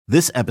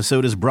This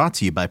episode is brought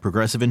to you by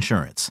Progressive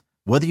Insurance.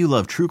 Whether you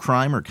love true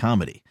crime or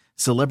comedy,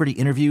 celebrity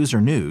interviews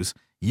or news,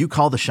 you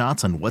call the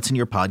shots on what's in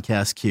your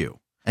podcast queue.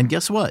 And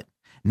guess what?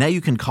 Now you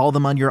can call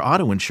them on your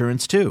auto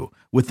insurance too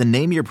with the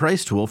Name Your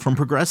Price tool from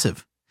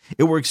Progressive.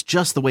 It works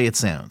just the way it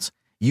sounds.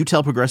 You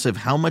tell Progressive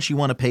how much you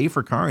want to pay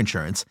for car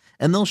insurance,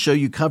 and they'll show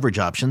you coverage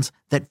options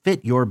that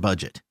fit your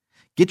budget.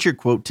 Get your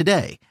quote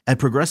today at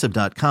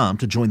Progressive.com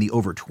to join the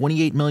over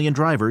 28 million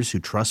drivers who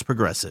trust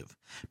Progressive.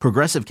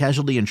 Progressive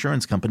Casualty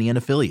Insurance Company and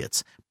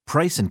Affiliates.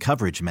 Price and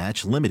coverage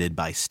match limited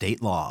by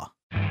state law.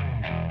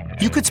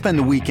 You could spend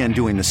the weekend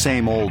doing the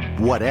same old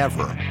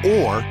whatever,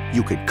 or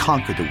you could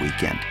conquer the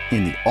weekend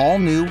in the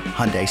all-new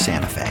Hyundai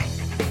Santa Fe.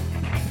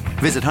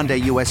 Visit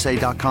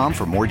HyundaiUSA.com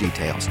for more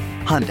details.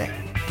 Hyundai,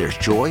 there's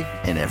joy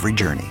in every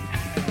journey.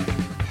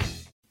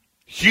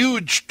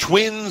 Huge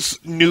Twins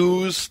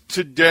news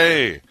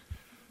today.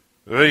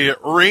 The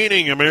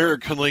reigning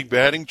American League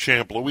batting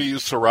champ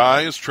Luis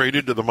Arraez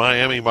traded to the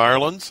Miami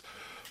Marlins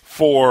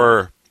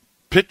for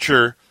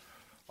pitcher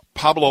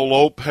Pablo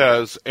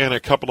Lopez and a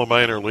couple of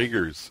minor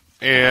leaguers.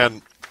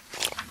 And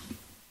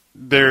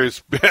there's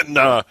been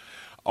a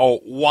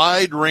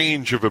wide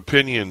range of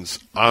opinions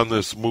on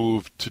this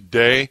move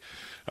today.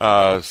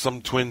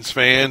 Some Twins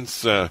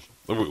fans,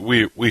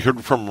 we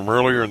heard from them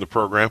earlier in the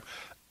program,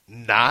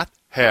 not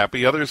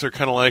happy. Others are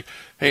kind of like,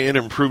 hey, it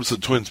improves the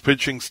Twins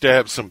pitching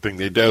staff, something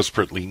they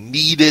desperately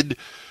needed.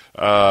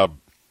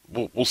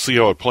 We'll see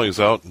how it plays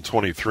out in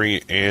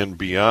 23 and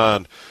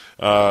beyond.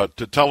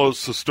 To tell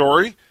us the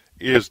story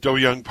is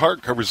Do-Young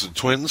Park, covers the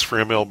Twins for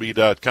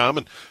MLB.com.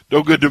 And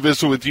Do, good to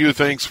visit with you.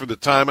 Thanks for the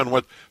time on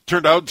what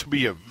turned out to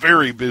be a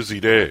very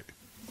busy day.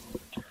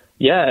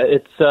 Yeah,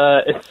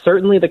 it's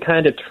certainly the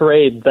kind of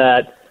trade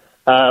that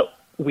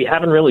we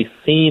haven't really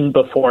seen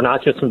before,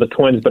 not just from the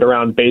Twins, but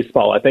around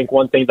baseball. I think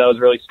one thing that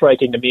was really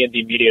striking to me in the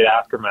immediate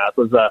aftermath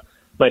was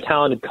my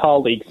talented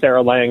colleague,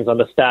 Sarah Langs, on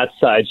the stats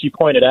side. She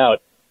pointed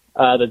out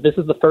that this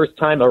is the first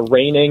time a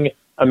reigning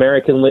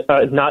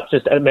not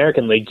just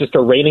American League, just a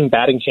reigning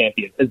batting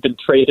champion has been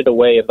traded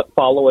away in the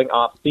following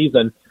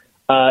offseason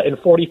in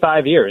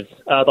 45 years.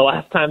 The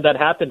last time that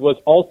happened was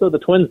also the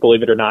Twins,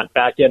 believe it or not,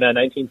 back in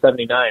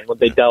 1979 when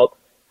they dealt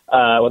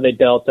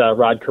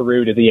Rod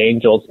Carew to the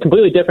Angels.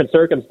 Completely different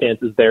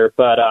circumstances there,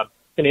 but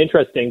it's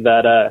interesting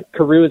that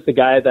Carew is the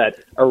guy that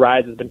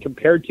Arraez has been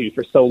compared to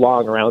for so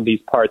long around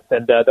these parts,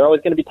 and they're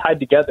always going to be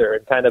tied together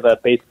in kind of a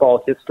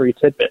baseball history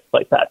tidbit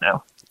like that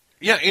now.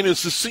 Yeah, and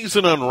as the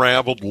season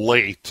unraveled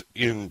late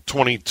in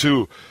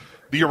 22,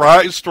 the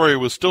Arraez story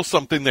was still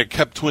something that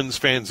kept Twins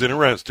fans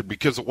interested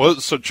because it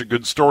was such a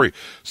good story,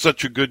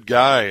 such a good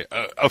guy,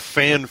 a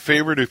fan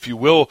favorite, if you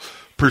will,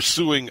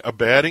 pursuing a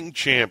batting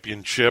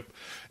championship.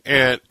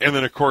 And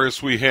then, of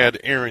course, we had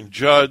Aaron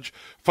Judge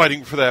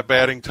fighting for that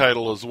batting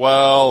title as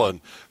well, and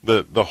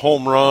the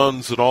home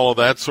runs and all of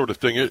that sort of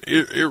thing.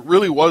 It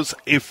really was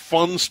a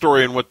fun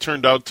story and what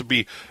turned out to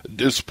be a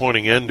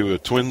disappointing end to a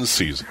Twins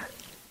season.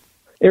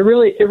 It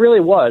really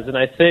was, and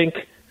I think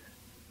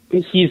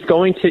he's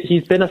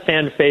been a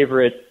fan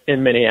favorite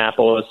in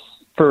Minneapolis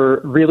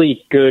for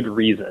really good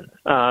reason.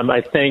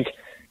 I think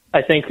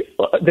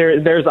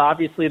there's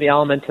obviously the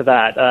element to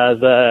that,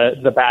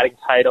 the batting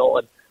title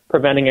and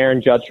preventing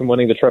Aaron Judge from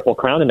winning the Triple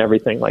Crown and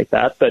everything like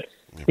that. But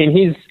I mean,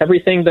 he's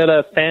everything that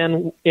a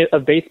fan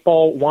of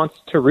baseball wants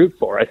to root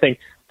for. I think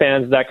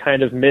fans that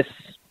kind of miss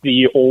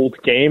the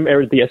old game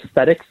or the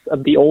aesthetics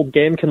of the old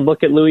game can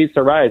look at Luis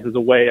Arraez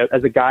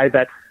as a guy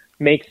that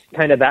makes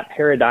kind of that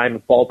paradigm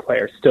of ball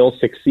player still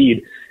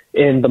succeed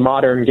in the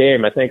modern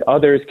game. I think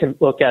others can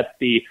look at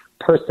the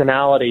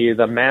personality,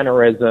 the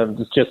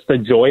mannerisms, just the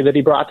joy that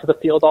he brought to the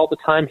field all the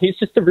time. He's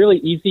just a really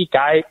easy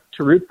guy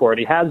to root for, and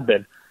he has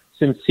been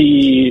since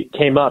he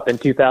came up in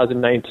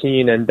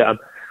 2019 and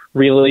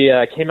really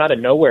came out of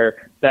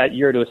nowhere that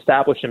year to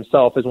establish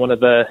himself as one of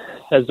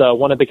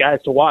the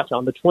guys to watch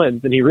on the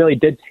Twins. And he really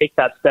did take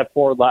that step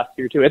forward last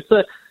year too.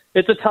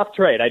 It's a tough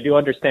trade. I do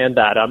understand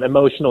that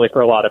emotionally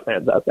for a lot of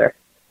fans out there.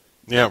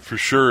 Yeah, for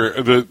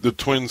sure. The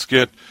Twins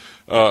get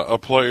a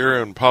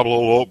player in Pablo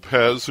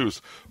Lopez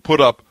who's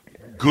put up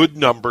good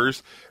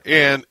numbers,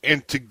 and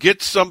to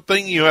get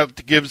something, you have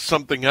to give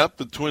something up.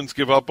 The Twins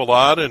give up a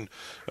lot, and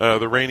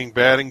the reigning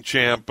batting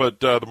champ,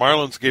 but the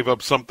Marlins gave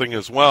up something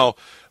as well.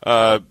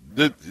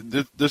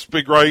 This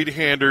big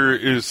right-hander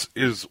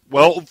is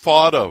well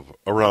thought of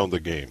around the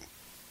game.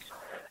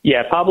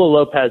 Yeah, Pablo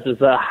Lopez is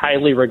a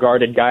highly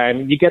regarded guy. I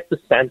mean, you get the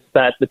sense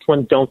that the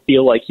Twins don't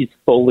feel like he's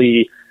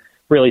fully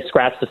really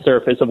scratched the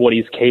surface of what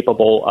he's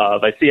capable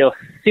of. I see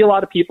a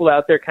lot of people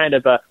out there kind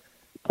of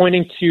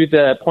pointing to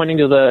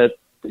the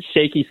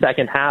shaky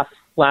second half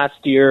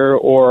last year,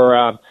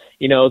 or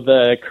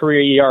the career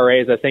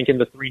ERAs, I think, in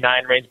the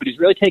 3.9 range. But he's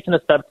really taken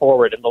a step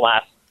forward in the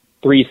last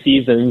 3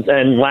 seasons,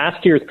 and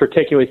last year is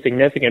particularly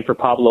significant for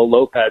Pablo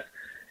Lopez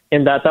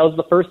in that was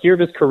the first year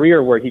of his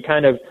career where he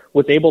kind of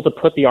was able to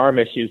put the arm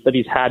issues that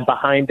he's had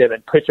behind him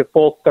and pitch a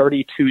full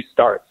 32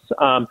 starts.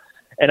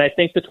 And I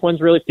think the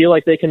Twins really feel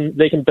like they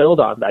can build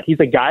on that. He's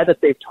a guy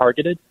that they've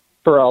targeted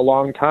for a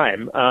long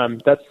time.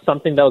 That's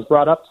something that was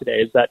brought up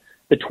today, is that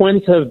the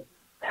Twins have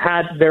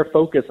had their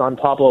focus on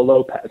Pablo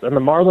Lopez, and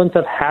the Marlins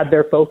have had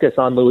their focus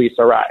on Luis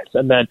Arraez.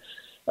 And then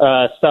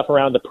stuff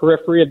around the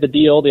periphery of the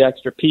deal, the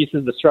extra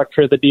pieces, the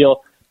structure of the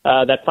deal,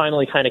 that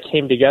finally kind of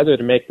came together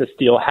to make this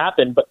deal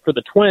happen. But for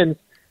the Twins,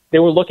 they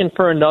were looking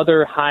for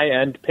another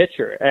high-end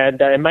pitcher. And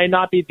it might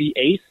not be the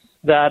ace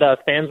that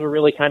fans were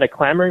really kind of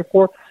clamoring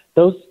for.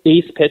 Those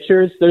ace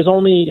pitchers, there's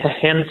only a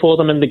handful of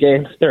them in the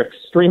game. They're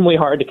extremely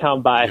hard to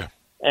come by,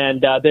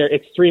 and they're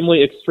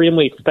extremely,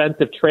 extremely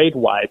expensive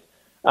trade-wise.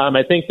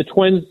 I think the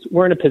Twins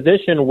were in a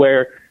position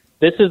where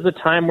this is the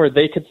time where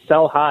they could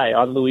sell high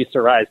on Luis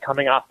Arraez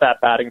coming off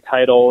that batting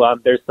title.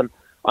 There's some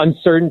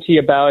uncertainty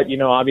about,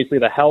 obviously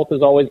the health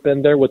has always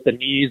been there with the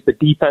knees. The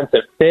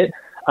defensive fit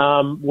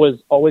was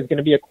always going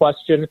to be a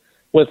question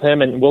with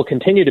him and will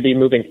continue to be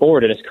moving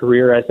forward in his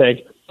career, I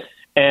think.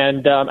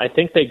 And I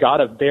think they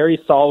got a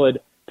very solid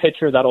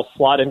pitcher that'll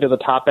slot into the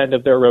top end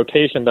of their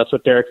rotation. That's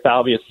what Derek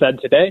Falvey has said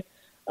today.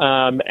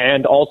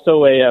 And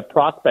also a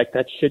prospect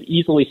that should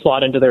easily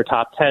slot into their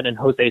top 10 in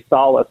Jose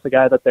Salas, the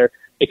guy that they're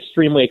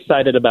extremely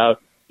excited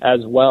about as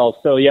well.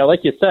 So, yeah,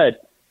 like you said,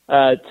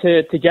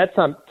 to get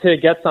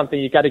something,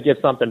 you got to give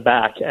something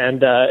back.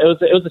 And it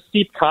was a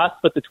steep cost,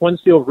 but the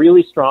Twins feel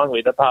really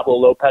strongly that Pablo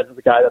Lopez is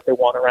the guy that they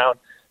want around.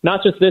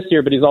 Not just this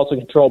year, but he's also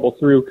controllable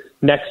through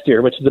next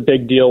year, which is a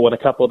big deal when a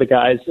couple of the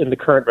guys in the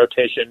current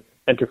rotation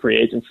enter free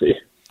agency.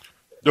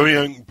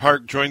 Do-Hyoung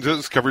Park joins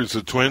us, covers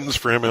the Twins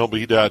for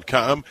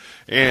MLB.com,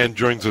 and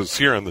joins us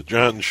here on the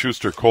John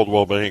Schuster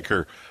Coldwell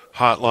Banker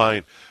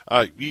Hotline.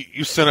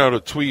 You sent out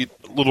a tweet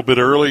a little bit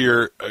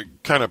earlier,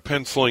 kind of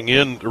penciling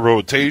in the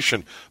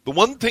rotation. The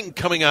one thing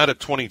coming out of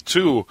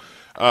 22,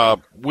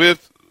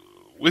 with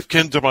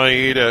Kenta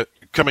Maeda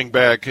coming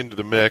back into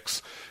the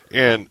mix,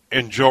 and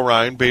Joe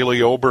Ryan,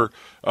 Bailey Ober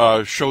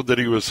showed that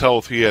he was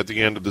healthy at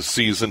the end of the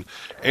season,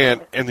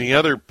 and the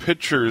other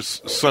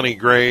pitchers, Sonny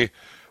Gray,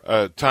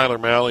 Tyler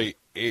Mahle,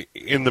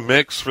 in the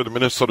mix for the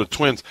Minnesota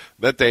Twins,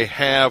 that they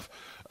have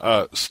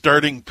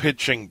starting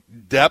pitching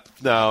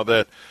depth now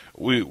that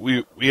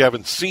we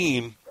haven't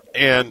seen,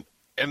 and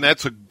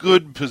that's a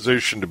good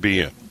position to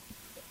be in.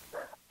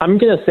 I'm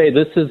going to say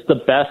this is the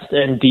best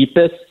and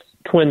deepest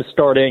Twins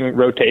starting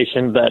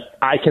rotation that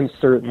I can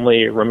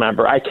certainly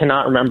remember. I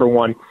cannot remember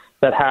one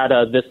that had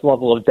this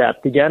level of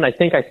depth. Again, I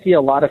think I see a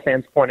lot of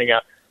fans pointing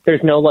out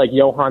there's no like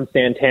Johan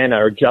Santana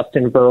or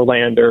Justin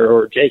Verlander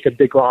or Jacob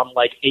deGrom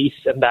like ace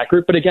in that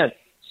group. But again,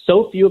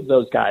 so few of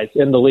those guys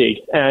in the league.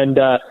 And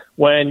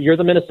when you're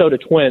the Minnesota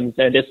Twins,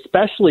 and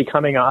especially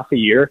coming off a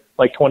year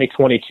like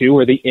 2022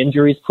 where the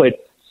injuries played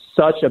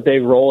such a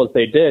big role as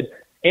they did,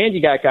 and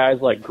you got guys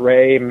like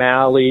Gray,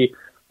 Mahle,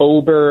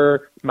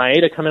 Ober,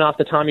 Maeda coming off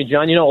the Tommy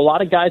John, a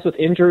lot of guys with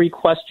injury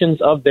questions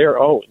of their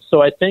own.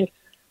 So I think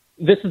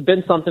this has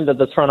been something that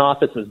the front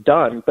office has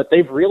done, but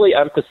they've really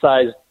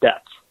emphasized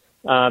depth.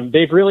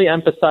 They've really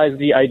emphasized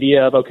the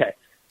idea of, okay,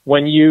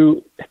 when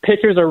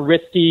pitchers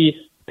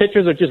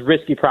are just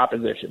risky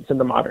propositions in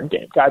the modern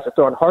game. Guys are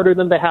throwing harder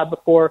than they have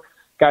before.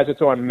 Guys are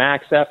throwing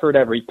max effort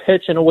every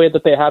pitch in a way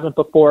that they haven't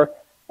before.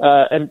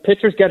 And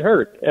pitchers get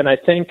hurt. And I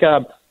think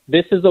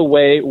this is a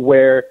way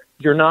where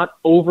you're not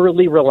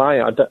overly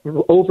reliant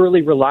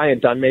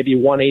on maybe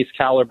one ace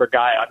caliber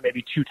guy, on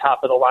maybe two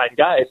top of the line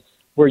guys,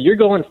 where you're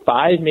going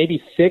 5,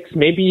 maybe 6,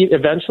 maybe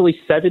eventually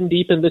 7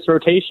 deep in this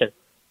rotation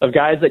of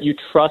guys that you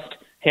trust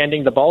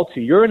handing the ball to.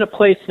 You're in a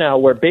place now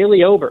where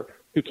Bailey Ober,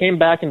 who came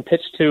back and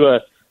pitched to a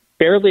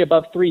barely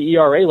above 3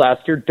 ERA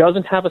last year,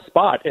 doesn't have a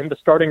spot in the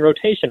starting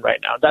rotation right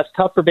now. That's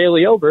tough for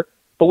Bailey Ober,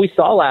 but we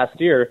saw last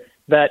year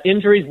that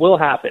injuries will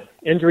happen.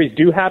 Injuries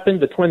do happen.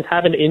 The Twins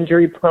have an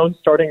injury-prone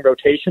starting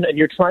rotation, and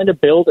you're trying to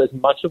build as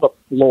much of a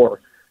floor,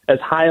 as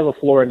high of a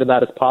floor into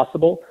that as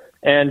possible.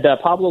 And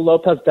Pablo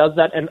Lopez does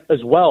that, and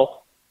as well,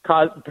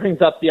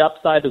 brings up the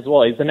upside as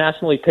well. He's the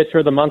National League Pitcher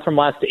of the Month from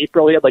last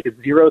April. He had like a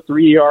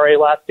 0.3 ERA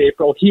last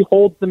April. He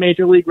holds the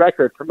Major League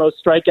record for most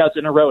strikeouts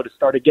in a row to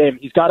start a game.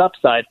 He's got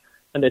upside,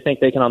 and they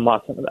think they can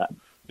unlock some of that.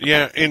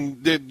 Yeah,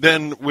 and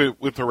then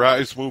with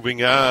Arraez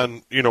moving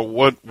on,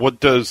 what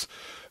does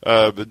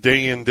the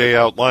day in, day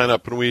out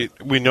lineup, and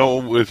we know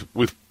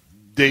with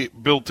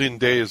built-in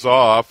days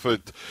off,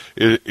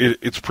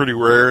 it's pretty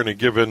rare in a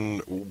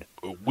given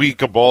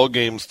week of ball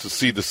games to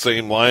see the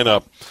same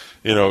lineup,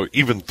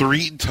 even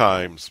 3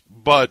 times.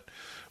 But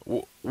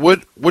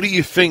what do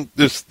you think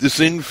this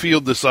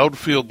infield, this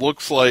outfield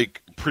looks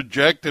like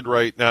projected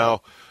right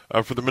now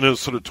for the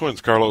Minnesota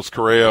Twins? Carlos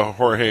Correa,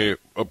 Jorge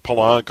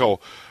Polanco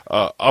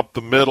up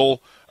the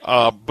middle,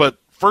 but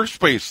first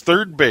base,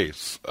 third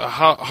base,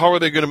 how are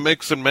they going to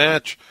mix and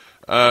match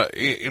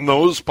in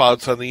those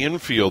spots on the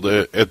infield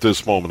at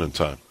this moment in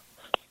time?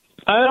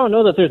 I don't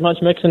know that there's much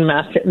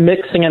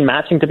mixing and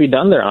matching to be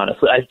done there,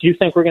 honestly. I do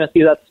think we're going to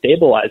see that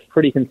stabilize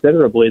pretty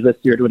considerably this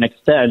year to an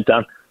extent.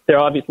 They're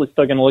obviously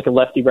still going to look at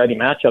lefty-righty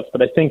matchups,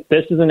 but I think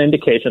this is an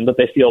indication that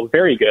they feel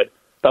very good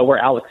about where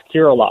Alex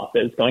Kirilloff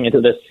is going into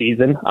this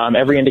season.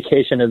 Every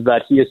indication is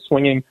that he is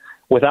swinging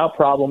without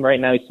problem right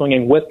now. He's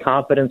swinging with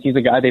confidence. He's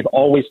a guy they've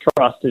always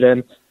trusted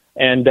in.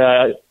 And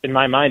in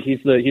my mind,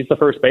 he's the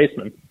first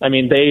baseman. I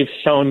mean, they've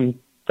shown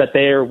that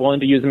they are willing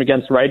to use him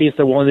against righties.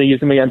 They're willing to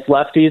use him against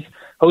lefties.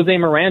 Jose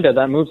Miranda,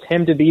 that moves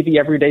him to be the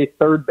everyday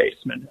third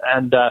baseman.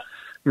 And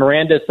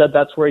Miranda said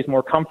that's where he's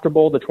more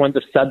comfortable. The Twins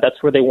have said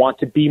that's where they want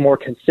to be more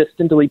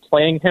consistently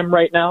playing him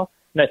right now.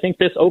 And I think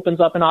this opens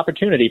up an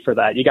opportunity for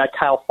that. You got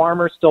Kyle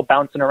Farmer still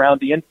bouncing around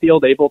the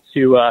infield, able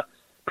to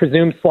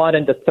presume slot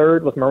into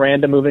third, with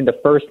Miranda moving to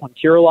first when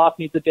Kirilloff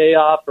needs a day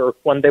off or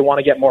when they want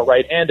to get more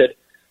right-handed.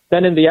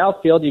 Then in the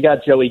outfield, you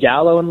got Joey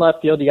Gallo in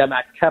left field, you got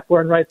Max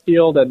Kepler in right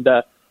field, and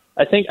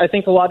I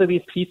think a lot of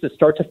these pieces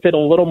start to fit a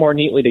little more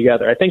neatly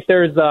together. I think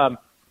there's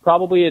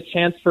probably a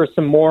chance for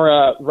some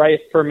more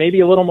maybe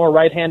a little more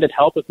right-handed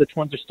help if the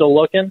Twins are still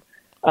looking.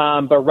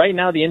 But right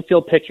now the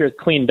infield picture is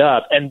cleaned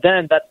up, and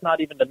then that's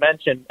not even to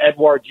mention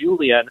Edouard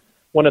Julien,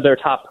 one of their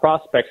top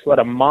prospects, who had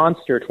a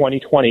monster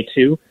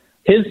 2022.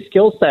 His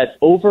skill set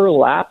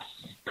overlaps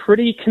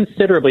pretty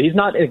considerably. He's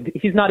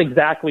not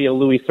exactly a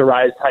Luis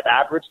Arraez type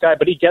average guy,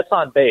 but he gets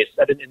on base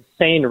at an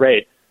insane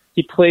rate.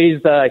 He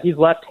plays. He's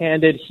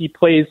left-handed. He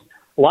plays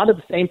a lot of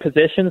the same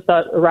positions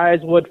that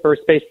Arraez would,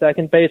 first base,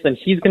 second base, and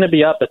he's going to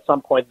be up at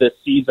some point this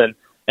season.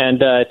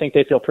 And I think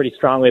they feel pretty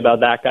strongly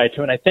about that guy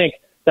too. And I think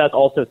that's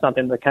also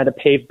something that kind of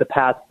paved the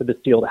path for this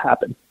deal to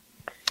happen.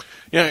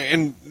 Yeah,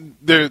 and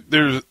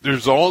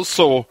there's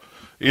also,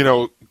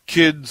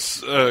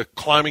 kids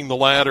climbing the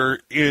ladder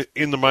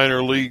in the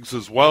minor leagues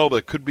as well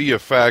that could be a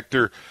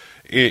factor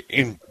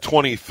in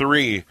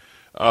 23.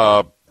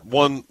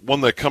 One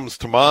that comes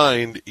to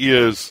mind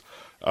is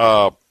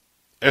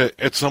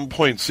at some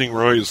point seeing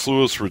Royce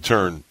Lewis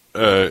return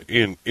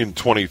in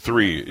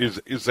 23.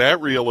 Is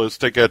that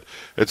realistic?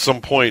 At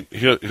some point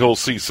he'll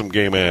see some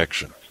game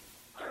action?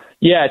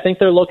 Yeah, I think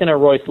they're looking at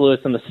Royce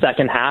Lewis in the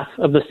second half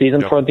of the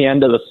season, toward the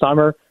end of the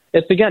summer.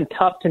 It's, again,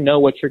 tough to know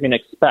what you're going to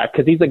expect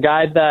because he's a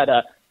guy that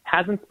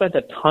hasn't spent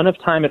a ton of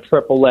time at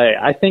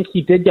AAA. I think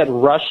he did get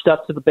rushed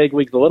up to the big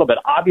leagues a little bit.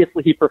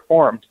 Obviously, he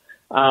performed,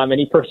 and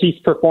he's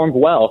performed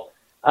well,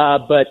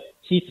 but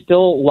he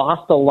still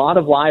lost a lot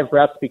of live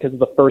reps because of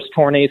the first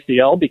torn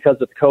ACL, because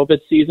of COVID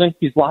season.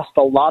 He's lost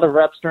a lot of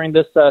reps during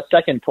this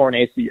second torn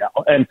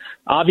ACL, and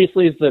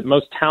obviously he's the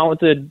most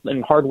talented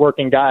and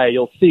hardworking guy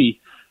you'll see.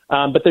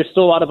 But there's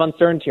still a lot of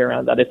uncertainty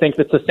around that. I think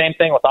it's the same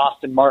thing with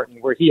Austin Martin,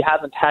 where he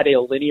hasn't had a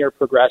linear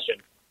progression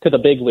to the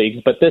big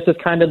leagues. But this is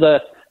kind of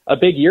a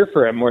big year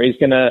for him, where he's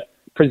going to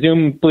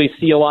presumably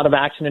see a lot of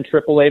action in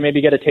AAA, maybe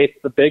get a taste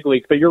of the big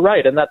leagues. But you're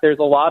right in that there's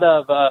a lot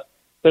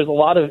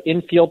of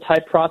infield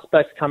type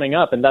prospects coming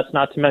up, and that's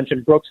not to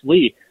mention Brooks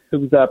Lee,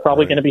 who's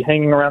probably going to be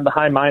hanging around the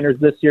high minors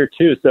this year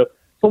too. So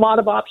it's a lot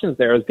of options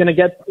there. It's going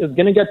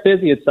to get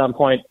busy at some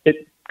point.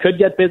 It could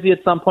get busy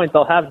at some point.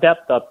 They'll have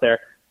depth up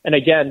there. And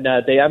again,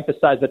 they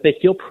emphasize that they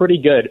feel pretty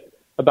good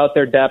about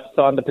their depth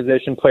on the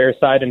position player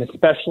side, and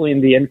especially in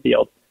the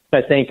infield.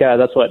 I think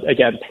that's what,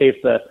 again, paved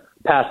the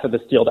path for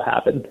this deal to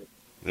happen.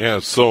 Yeah,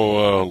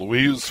 so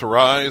Luis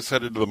Arraez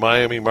headed to the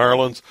Miami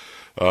Marlins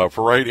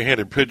for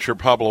right-handed pitcher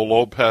Pablo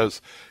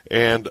Lopez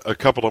and a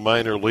couple of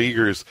minor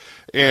leaguers.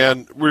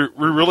 And we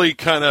really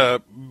kind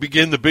of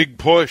begin the big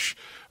push.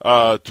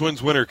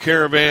 Twins Winter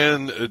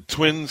Caravan,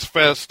 Twins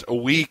Fest a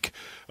week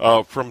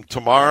from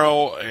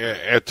tomorrow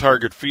at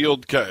Target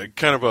Field, kind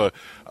of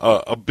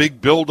a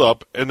big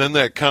build-up, and then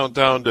that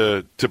countdown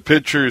to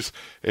pitchers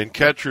and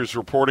catchers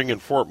reporting in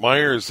Fort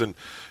Myers. And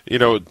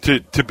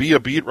to be a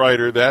beat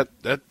writer,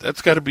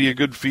 that's got to be a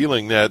good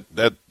feeling.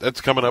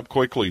 That's coming up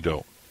quickly,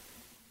 though.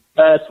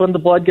 It's when the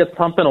blood gets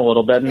pumping a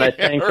little bit, and I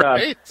think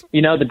right.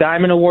 The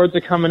Diamond Awards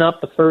are coming up.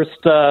 The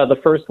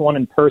first one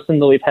in person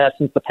that we've had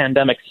since the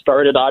pandemic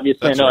started.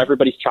 Obviously, I know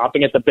everybody's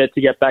chomping at the bit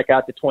to get back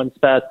out to Twins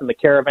Fest, and the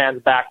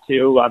Caravan's back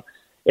too.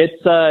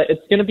 It's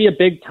going to be a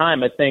big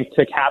time, I think,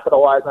 to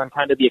capitalize on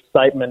kind of the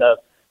excitement of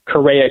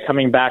Correa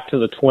coming back to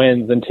the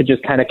Twins, and to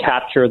just kind of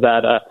capture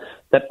that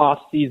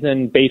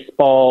off-season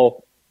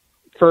baseball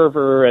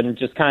fervor, and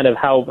just kind of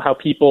how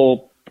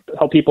people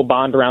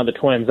bond around the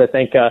Twins. I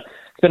think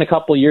it's been a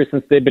couple of years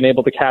since they've been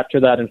able to capture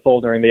that in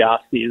full during the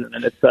off season,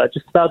 and it's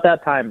just about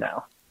that time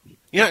now.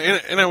 Yeah,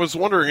 and I was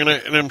wondering,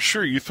 and I'm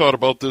sure you thought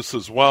about this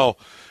as well,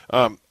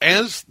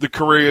 as the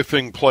Correa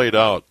thing played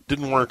out,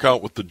 didn't work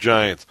out with the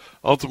Giants,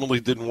 ultimately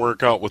didn't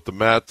work out with the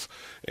Mets,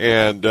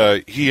 and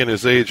he and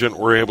his agent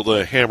were able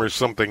to hammer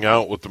something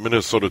out with the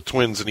Minnesota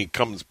Twins, and he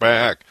comes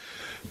back.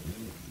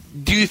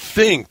 Do you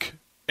think,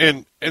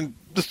 and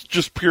this is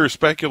just pure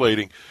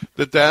speculating,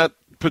 that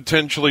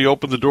potentially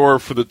opened the door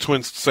for the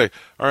Twins to say,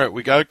 all right,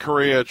 we got a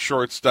Correa at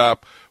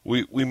shortstop,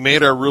 we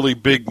made our really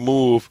big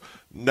move,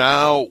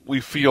 now we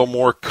feel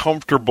more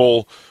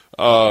comfortable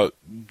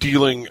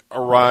dealing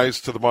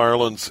Arraez to the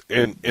Marlins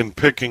and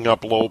picking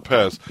up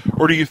Lopez?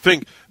 Or do you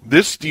think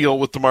this deal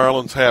with the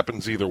Marlins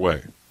happens either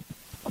way?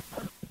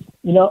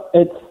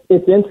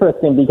 It's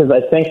interesting because I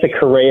think the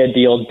Correa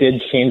deal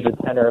did change the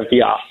tenor of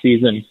the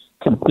offseason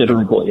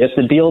considerably. It's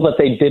a deal that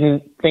they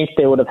didn't think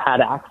they would have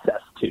had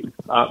access to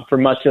for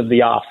much of the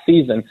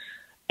offseason.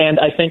 And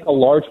I think a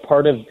large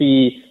part of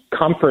the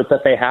comfort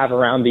that they have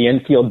around the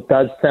infield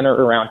does center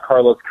around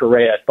Carlos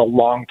Correa, the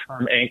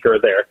long-term anchor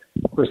there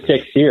for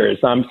 6 years.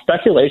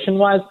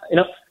 Speculation-wise,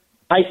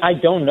 I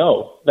don't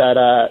know that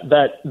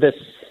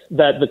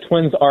the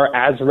Twins are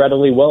as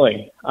readily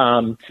willing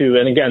to,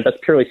 and again, that's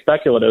purely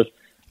speculative,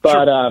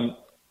 but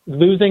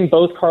losing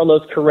both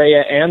Carlos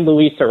Correa and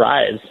Luis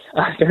Arraez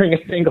during a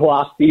single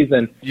off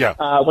season,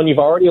 when you've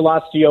already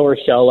lost Gio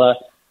Urshela,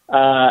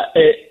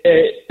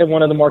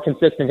 one of the more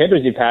consistent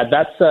hitters you've had,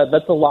 that's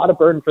a lot of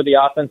burden for the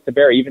offense to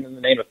bear, even in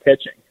the name of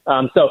pitching.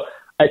 So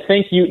I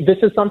think this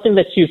is something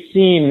that you've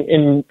seen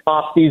in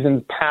off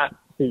seasons past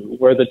too,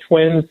 where the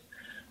Twins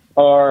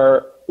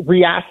are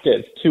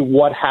reactive to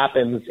what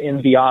happens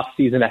in the off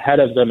season ahead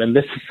of them. And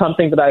this is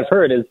something that I've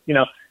heard is,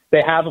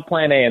 they have a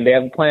plan A and they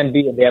have a plan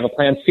B and they have a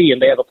plan C and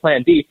they have a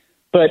plan D,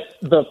 but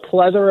the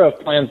plethora of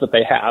plans that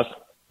they have,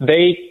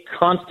 they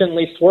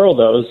constantly swirl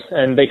those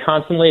and they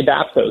constantly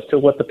adapt those to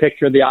what the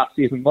picture of the off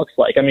season looks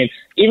like. I mean,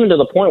 even to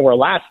the point where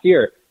last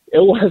year it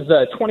was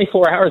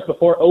 24 hours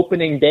before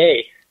opening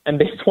day and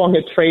they swung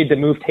a trade to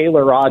move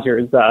Taylor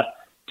Rogers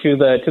to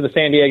the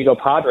San Diego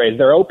Padres.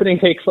 Their opening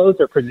day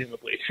closer,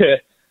 presumably, to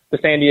the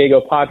San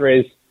Diego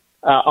Padres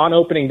on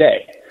opening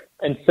day.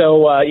 And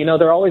so,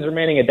 they're always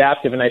remaining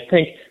adaptive. And I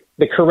think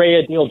the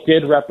Correa deal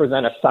did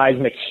represent a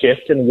seismic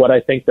shift in what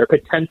I think their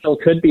potential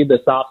could be this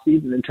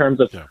offseason in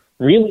terms of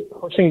really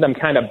pushing them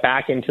kind of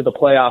back into the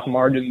playoff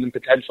margins and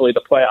potentially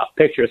the playoff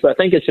picture. So I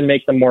think it should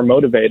make them more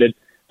motivated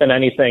than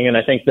anything. And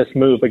I think this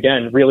move,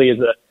 again, really is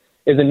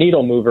a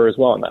needle mover as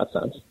well in that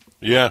sense.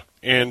 Yeah,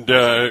 and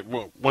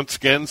once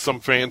again, some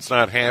fans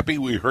not happy.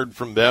 We heard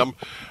from them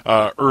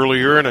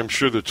earlier, and I'm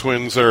sure the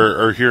Twins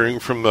are hearing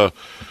from the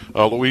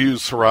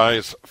Luis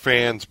Arraez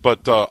fans.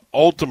 But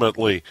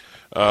ultimately,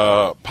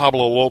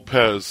 Pablo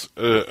Lopez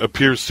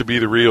appears to be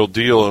the real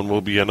deal and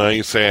will be a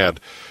nice add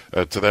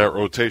to that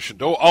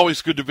rotation.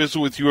 Always good to visit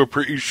with you.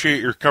 Appreciate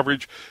your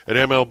coverage at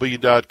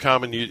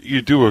MLB.com, and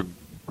you do a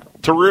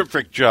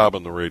terrific job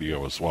on the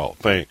radio as well.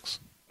 Thanks.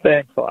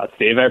 Thanks a lot,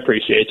 Steve. I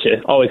appreciate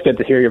you. Always good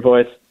to hear your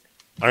voice.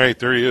 All right,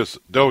 there he is.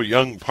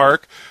 Do-Young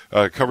Park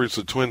covers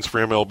the Twins for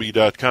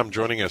MLB.com,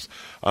 joining us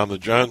on the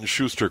John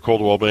Schuster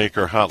Coldwell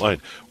Banker Hotline.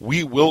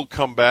 We will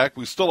come back.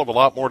 We still have a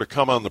lot more to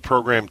come on the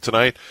program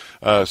tonight.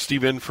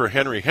 Steve in for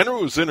Henry.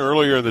 Henry was in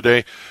earlier in the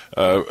day,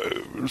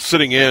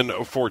 sitting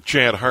in for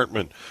Chad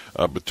Hartman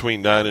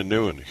between 9 and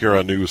noon here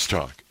on News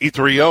Talk.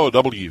 830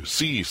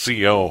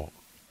 WCCO.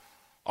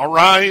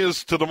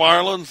 Arraez to the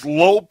Marlins,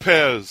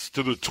 Lopez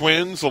to the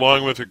Twins,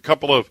 along with a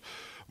couple of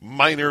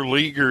minor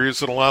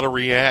leaguers, and a lot of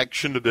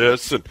reaction to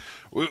this. And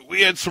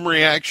we had some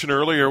reaction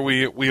earlier.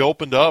 We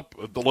opened up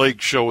the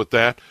Lake Show with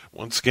that.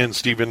 Once again,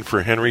 Steve in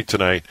for Henry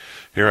tonight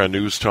here on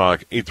News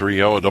Talk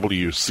 830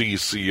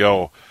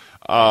 WCCO.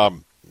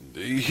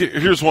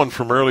 Here's one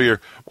from earlier.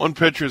 One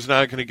pitcher is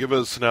not going to give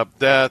us an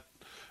update.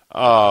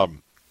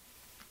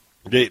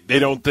 They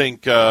don't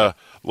think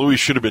Louis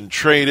should have been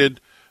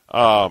traded.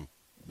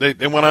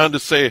 They went on to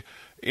say,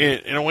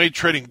 in a way,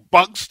 trading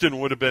Buxton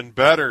would have been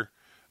better.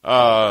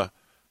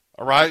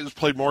 Arraez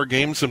played more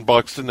games than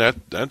Buxton.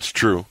 That's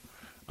true.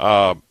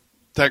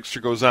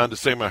 Texter goes on to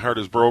say, my heart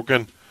is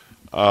broken.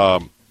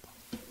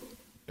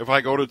 If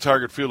I go to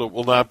Target Field, it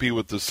will not be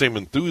with the same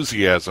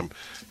enthusiasm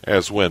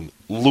as when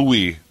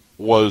Louis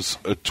was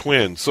a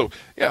Twin. So,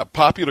 yeah,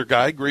 popular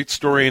guy, great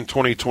story in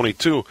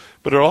 2022.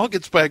 But it all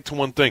gets back to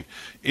one thing.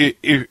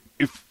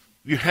 If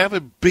you have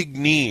a big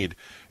need,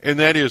 and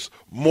that is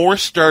more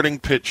starting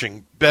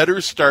pitching,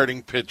 better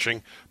starting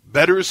pitching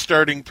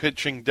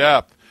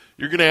depth,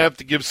 you're going to have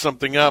to give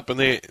something up, and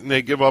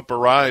they give up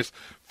Arraez,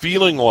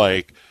 feeling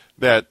like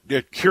that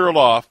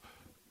Kirilloff,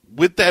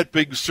 with that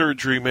big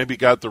surgery, maybe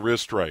got the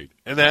wrist right.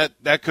 And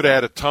that could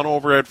add a ton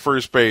over at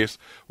first base.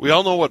 We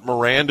all know what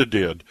Miranda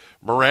did.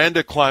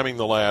 Miranda climbing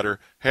the ladder,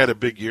 had a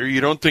big year.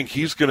 You don't think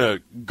he's going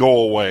to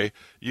go away.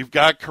 You've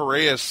got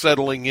Correa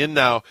settling in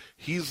now.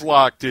 He's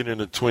locked in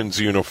a Twins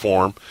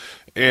uniform.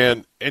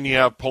 And you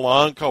have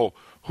Polanco,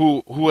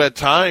 who at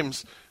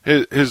times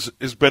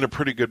has been a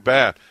pretty good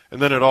bat. And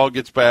then it all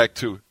gets back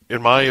to,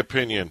 in my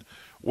opinion,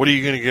 what are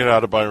you going to get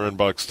out of Byron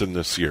Buxton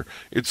this year?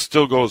 It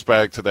still goes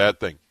back to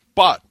that thing.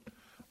 But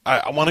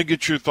I want to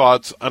get your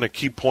thoughts on a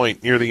key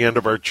point near the end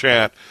of our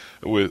chat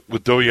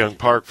with Do-Young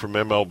Park from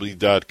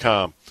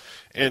MLB.com.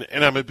 And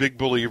I'm a big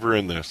believer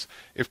in this.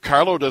 If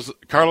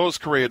Carlos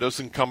Correa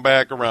doesn't come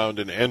back around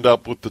and end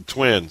up with the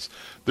Twins,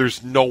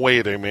 there's no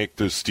way they make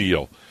this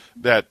deal.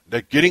 That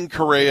getting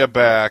Correa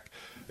back,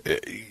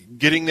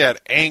 getting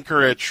that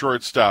anchor at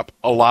shortstop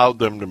allowed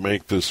them to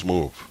make this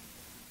move.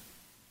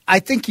 I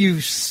think you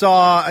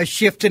saw a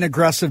shift in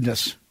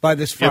aggressiveness by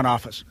this front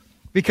office.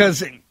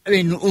 Because, I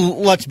mean,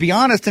 let's be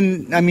honest,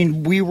 and I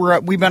mean, we've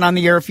been on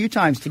the air a few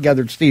times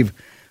together, Steve,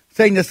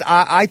 saying this.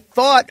 I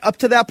thought up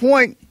to that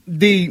point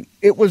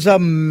it was a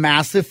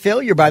massive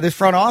failure by this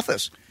front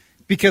office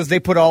because they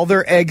put all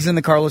their eggs in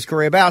the Carlos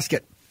Correa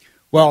basket.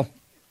 Well,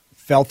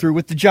 fell through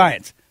with the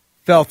Giants,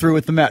 fell through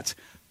with the Mets.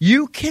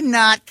 You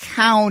cannot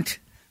count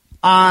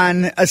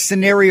on a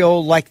scenario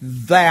like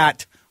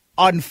that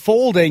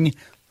unfolding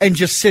and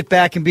just sit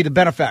back and be the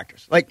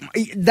benefactors. Like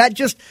that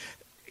just.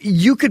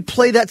 You could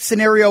play that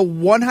scenario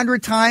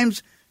 100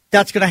 times.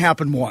 That's going to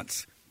happen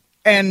once.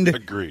 And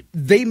agreed.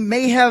 They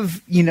may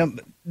have,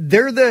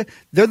 they're the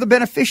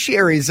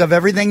beneficiaries of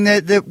everything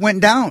that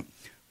went down.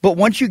 But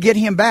once you get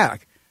him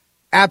back,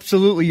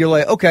 absolutely, you're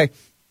like, okay,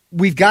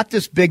 we've got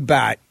this big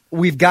bat.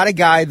 We've got a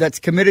guy that's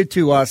committed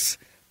to us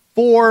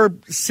for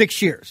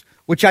 6 years,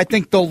 which I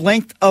think the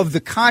length of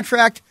the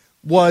contract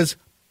was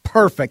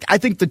perfect. I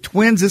think the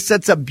Twins, this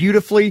sets up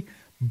beautifully.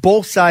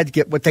 Both sides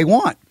get what they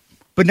want.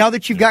 But now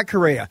that you've got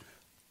Correa,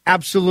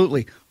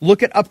 absolutely.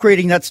 Look at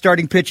upgrading that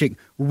starting pitching.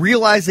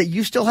 Realize that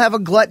you still have a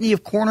gluttony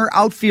of corner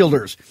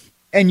outfielders.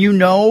 And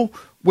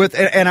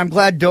and I'm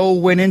glad Doe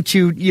went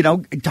into,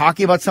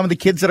 talking about some of the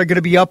kids that are going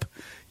to be up,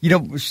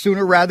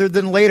 sooner rather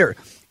than later.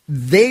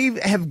 They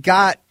have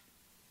got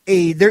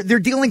they're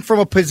dealing from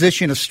a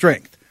position of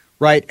strength,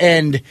 right?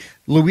 And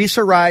Luis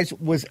Arraez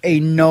was a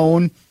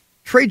known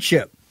trade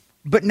chip.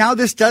 But now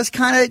this does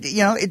kind of,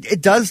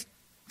 it does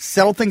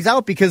settle things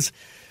out because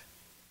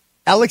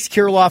Alex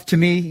Kirilloff, to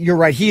me, you're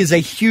right, he is a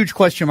huge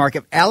question mark.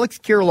 If Alex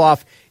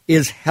Kirilloff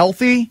is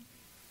healthy,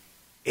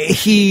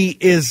 he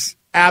is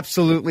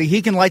absolutely,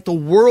 he can light the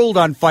world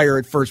on fire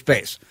at first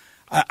base.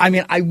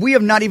 We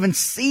have not even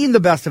seen the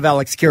best of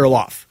Alex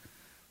Kirilloff.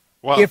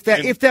 Well, if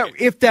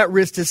that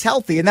wrist is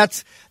healthy, and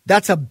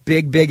that's a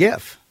big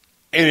if.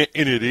 And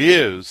it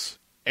is,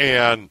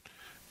 and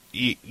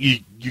you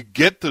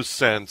get the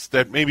sense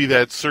that maybe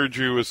that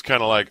surgery was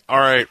kind of like, all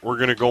right, we're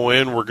going to go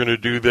in, we're going to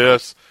do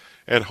this,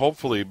 and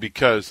hopefully,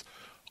 because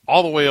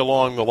all the way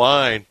along the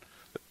line,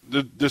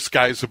 this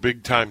guy's a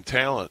big-time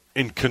talent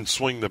and can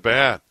swing the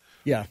bat.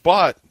 Yeah.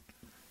 But,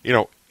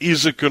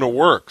 is it going to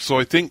work? So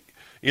I think,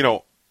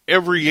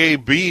 every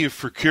AB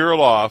for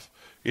Kirilloff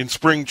in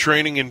spring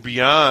training and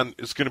beyond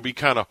is going to be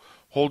kind of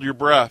hold your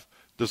breath.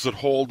 Does it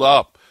hold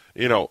up?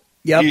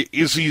 Yep.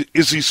 Is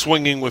he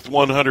swinging with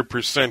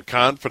 100%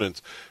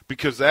 confidence?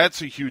 Because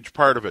that's a huge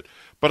part of it.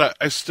 But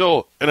I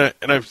still, and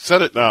I've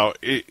said it now,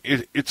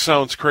 it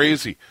sounds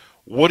crazy.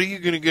 What are you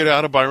going to get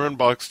out of Byron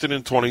Buxton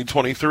in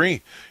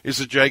 2023 is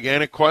a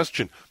gigantic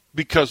question.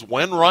 Because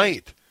when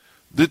right,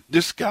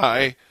 this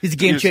guy he's a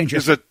game changer.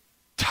 Is a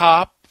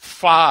top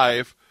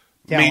 5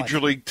 talent. Major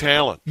league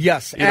talent.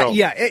 Yes.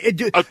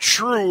 A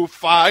true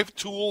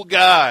 5-tool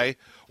guy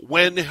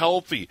when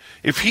healthy.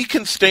 If he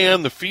can stay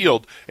on the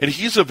field and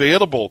he's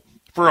available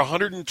for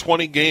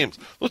 120 games,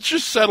 let's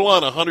just settle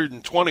on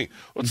 120.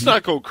 Let's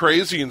not go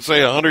crazy and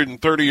say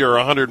 130 or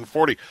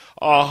 140.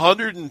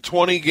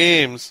 120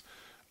 games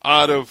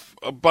out of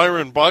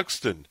Byron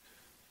Buxton.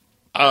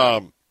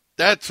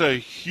 That's a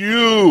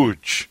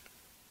huge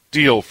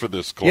deal for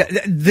this club.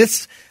 Yeah,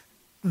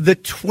 the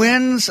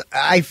Twins,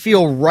 I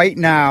feel right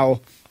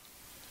now,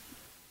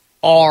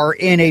 are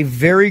in a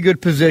very good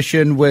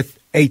position with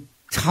a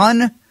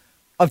ton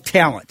of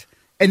talent,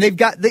 and they've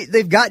got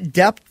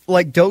depth,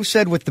 like Doe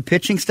said, with the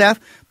pitching staff.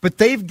 But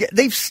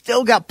they've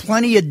still got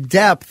plenty of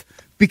depth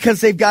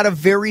because they've got a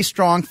very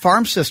strong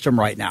farm system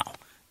right now.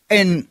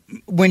 And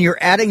when you're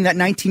adding that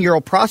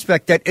 19-year-old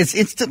prospect that is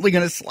instantly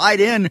going to slide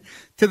in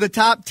to the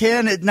top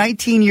 10 at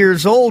 19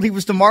 years old, he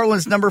was the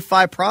Marlins' number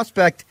 5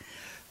 prospect.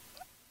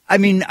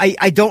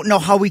 I don't know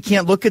how we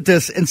can't look at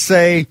this and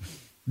say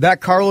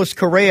that Carlos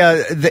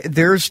Correa,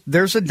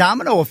 there's a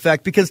domino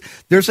effect because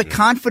there's a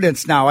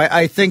confidence now.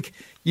 I think,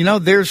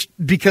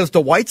 because the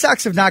White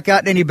Sox have not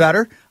gotten any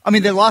better.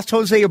 They lost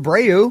Jose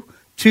Abreu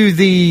to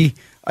the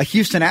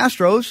Houston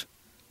Astros.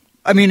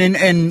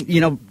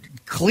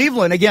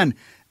 Cleveland, again,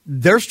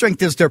 their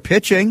strength is their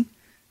pitching,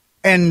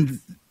 and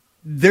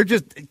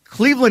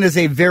Cleveland is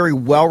a very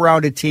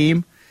well-rounded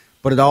team,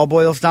 but it all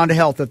boils down to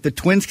health. If the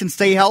Twins can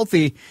stay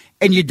healthy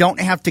and you don't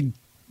have to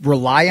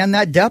rely on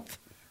that depth,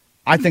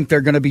 I think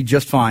they're going to be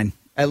just fine,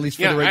 at least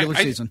for the regular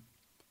season.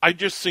 I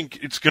just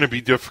think it's going to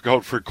be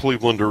difficult for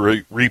Cleveland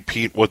to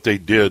repeat what they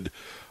did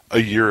a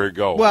year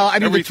ago. Well,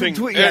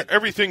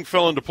 everything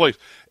fell into place,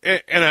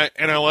 and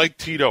I like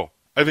Tito.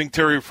 I think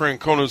Terry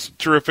Francona's a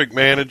terrific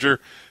manager.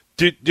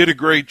 Did a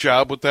great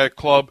job with that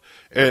club,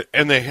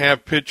 and they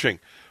have pitching.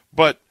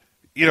 But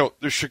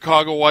the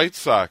Chicago White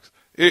Sox,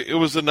 it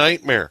was a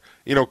nightmare.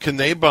 Can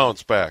they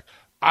bounce back?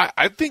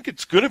 I think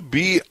it's going to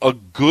be a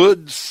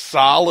good,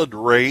 solid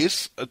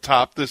race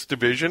atop this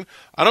division.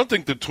 I don't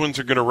think the Twins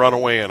are going to run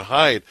away and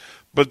hide,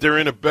 but they're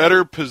in a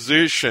better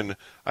position,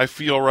 I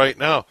feel, right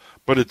now.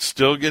 But it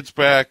still gets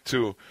back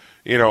to,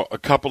 a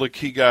couple of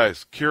key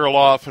guys,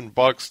 Kirilloff and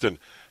Buxton.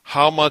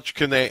 How much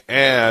can they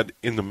add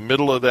in the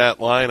middle of that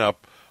lineup,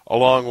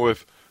 along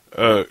with,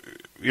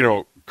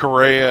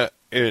 Correa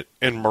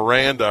and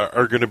Miranda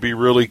are going to be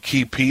really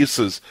key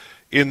pieces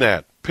in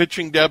that.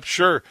 Pitching depth,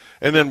 sure.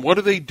 And then what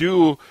do they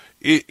do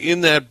in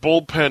that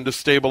bullpen to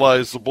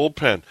stabilize the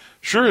bullpen?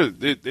 Sure,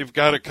 they've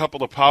got a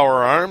couple of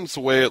power arms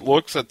the way it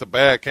looks at the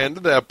back end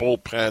of that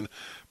bullpen.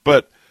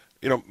 But,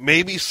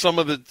 maybe some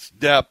of its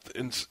depth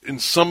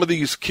and some of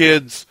these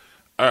kids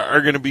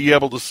are going to be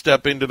able to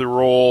step into the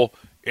role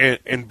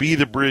and be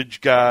the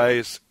bridge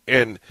guys,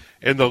 and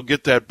they'll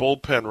get that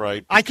bullpen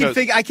right. I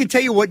can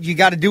tell you what you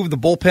got to do with the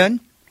bullpen,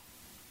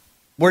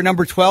 where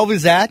number 12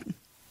 is at.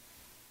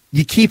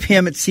 You keep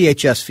him at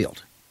CHS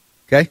Field,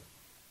 okay?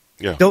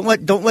 Yeah. Don't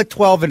let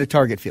 12 into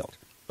target field.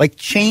 Like,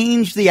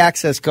 change the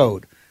access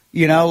code.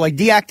 Like,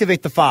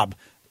 deactivate the fob.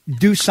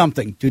 Do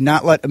something. Do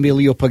not let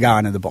Emilio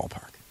Pagan in the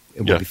ballpark.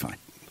 It will be fine.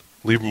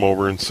 Leave him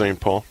over in St.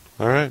 Paul.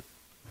 All right.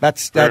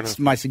 That's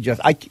my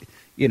suggestion.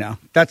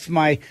 That's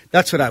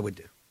what I would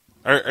do.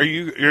 Are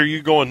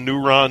you going new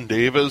Ron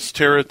Davis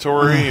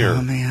territory? Oh,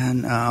 or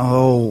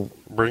man.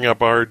 bring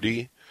up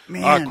RD?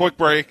 Man. Quick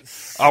break.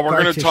 We're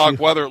going to talk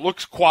weather. It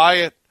looks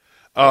quiet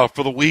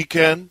for the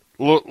weekend.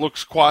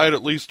 Looks quiet,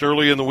 at least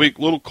early in the week.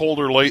 A little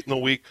colder late in the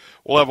week.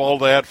 We'll have all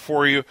that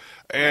for you.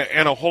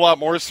 And a whole lot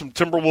more. Some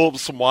Timberwolves,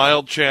 some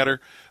Wild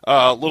chatter.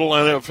 Little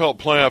NFL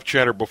playoff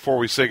chatter before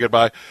we say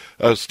goodbye.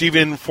 Steve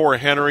in for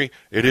Henry.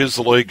 It is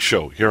the Lake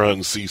Show here on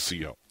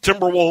CCO.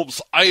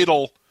 Timberwolves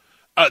idol.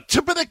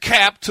 Tip of the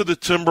cap to the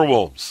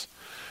Timberwolves.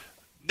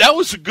 That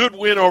was a good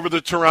win over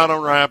the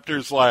Toronto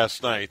Raptors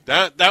last night.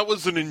 That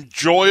was an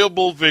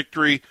enjoyable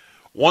victory.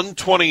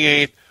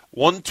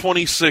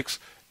 128-126,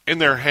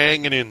 and they're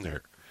hanging in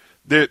there.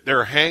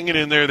 They're hanging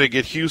in there. They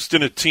get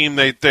Houston, a team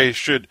they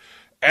should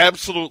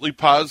absolutely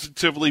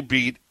positively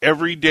beat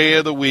every day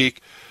of the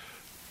week.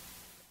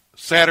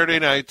 Saturday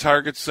night,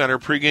 Target Center,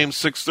 pregame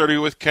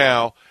 6:30 with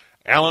Cal.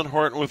 Alan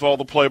Horton with all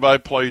the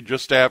play-by-play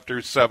just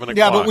after 7 o'clock.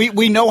 Yeah, but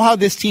we know how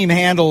this team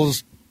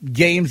handles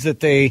games that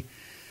they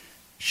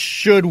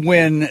should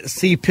win.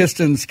 See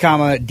Pistons,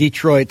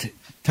 Detroit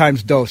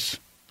times dos.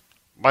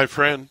 My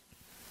friend,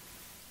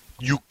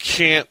 you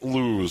can't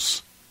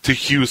lose to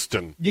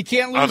Houston. You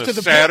can't lose on to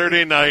the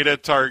Saturday night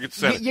at Target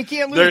Center. You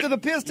can't lose to the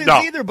Pistons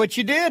either, but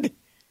you did.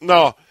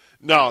 No.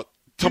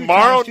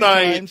 Tomorrow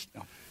night,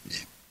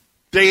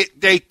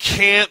 they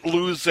can't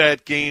lose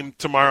that game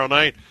tomorrow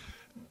night.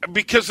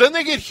 Because then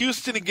they get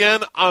Houston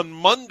again on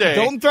Monday.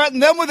 Don't threaten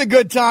them with a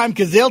good time,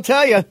 because they'll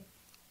tell you.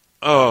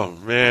 Oh,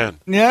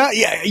 man. Yeah,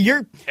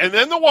 And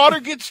then the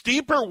water gets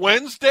deeper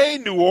Wednesday,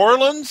 New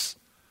Orleans,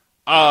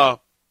 at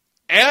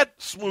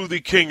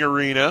Smoothie King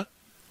Arena.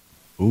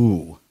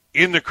 Ooh.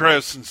 In the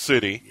Crescent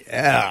City.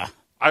 Yeah.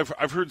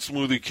 I've heard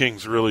Smoothie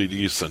King's really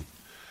decent.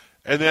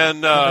 And then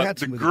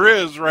the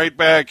Grizz right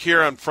back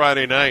here on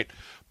Friday night.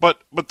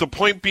 But the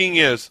point being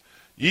is,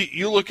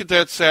 you look at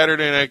that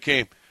Saturday night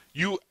game,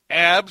 you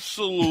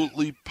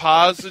absolutely,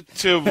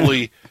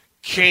 positively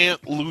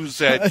can't lose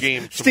that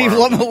game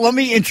tomorrow. Steve, let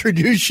me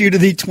introduce you to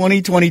the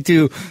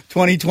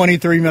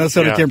 2022-2023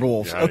 Minnesota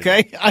Timberwolves,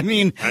 okay? I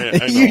mean,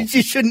 you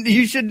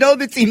should know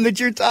the team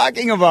that you're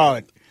talking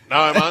about.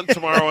 Now, I'm on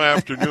tomorrow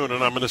afternoon,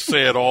 and I'm going to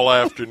say it all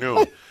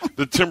afternoon.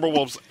 The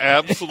Timberwolves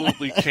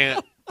absolutely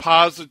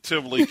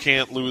positively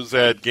can't lose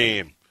that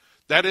game.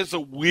 That is a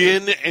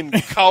win and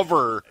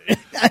cover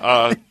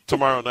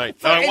tomorrow night.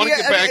 Now, I want to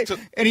get back to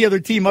any other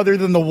team other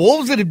than the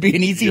Wolves. It'd be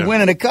an easy win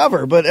and a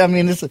cover. But I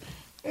mean,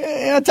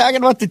 talking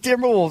about the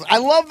Timberwolves, I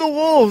love the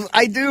Wolves,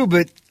 I do.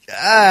 But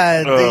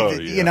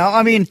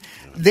I mean,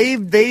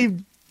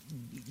 they've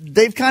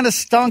kind of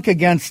stunk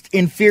against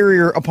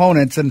inferior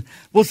opponents, and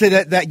we'll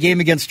say that game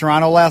against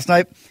Toronto last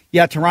night.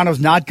 Yeah, Toronto's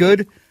not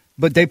good,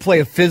 but they play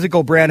a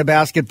physical brand of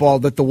basketball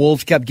that the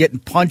Wolves kept getting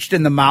punched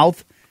in the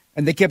mouth.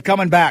 And they kept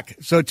coming back.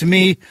 So to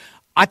me,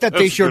 I thought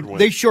they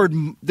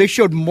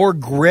showed more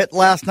grit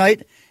last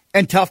night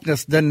and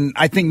toughness than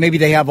I think maybe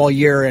they have all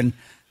year. And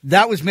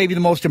that was maybe the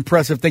most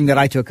impressive thing that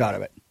I took out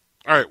of it.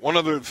 All right, one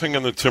other thing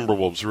on the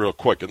Timberwolves real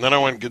quick, and then I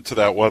want to get to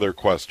that weather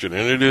question.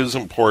 And it is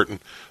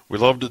important. We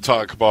love to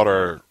talk about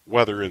our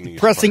weather in these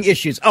pressing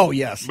issues. Oh,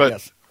 yes. But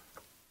yes.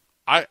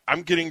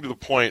 I'm getting to the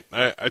point.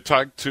 I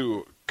talked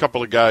to a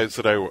couple of guys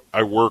that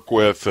I work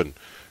with, and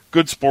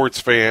good sports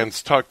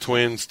fans, talk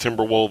Twins,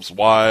 Timberwolves,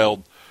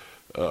 Wild,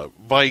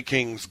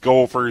 Vikings,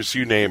 Gophers,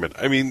 you name it.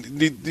 I mean,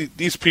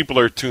 these people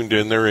are tuned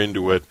in, they're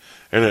into it,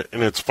 and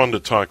it's fun to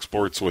talk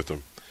sports with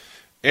them.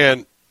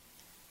 And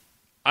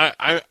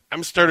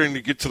I'm starting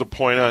to get to the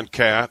point on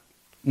Cat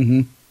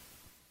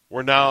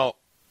where now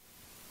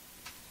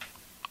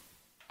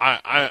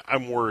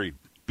I'm worried,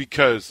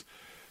 because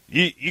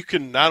you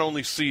can not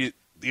only see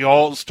the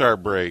All-Star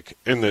break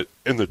and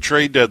the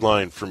trade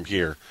deadline from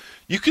here,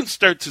 you can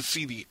start to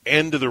see the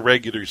end of the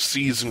regular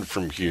season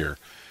from here,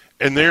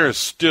 and there is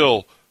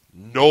still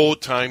no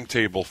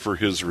timetable for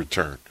his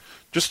return.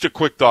 Just a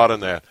quick thought on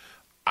that.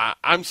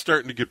 I'm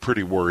starting to get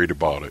pretty worried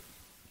about it.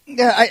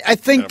 Yeah, I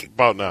think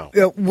about now.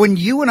 When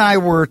you and I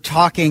were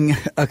talking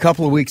a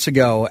couple of weeks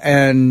ago,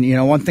 and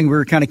one thing we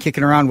were kind of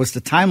kicking around was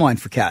the timeline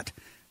for Cat,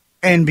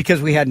 and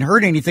because we hadn't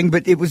heard anything,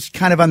 but it was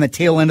kind of on the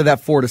tail end of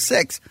that 4 to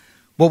 6.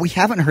 Well, we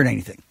haven't heard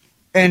anything,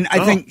 and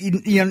I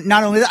think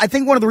not only that, I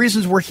think one of the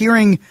reasons we're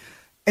hearing.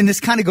 And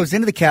this kind of goes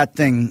into the Cat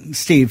thing,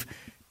 Steve,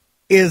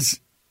 is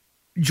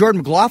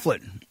Jordan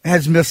McLaughlin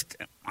has missed,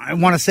 I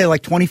want to say,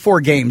 like 24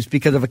 games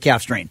because of a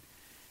calf strain.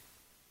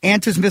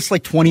 Ant has missed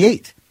like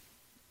 28.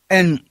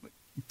 And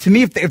to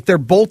me, if they're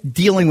both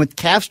dealing with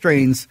calf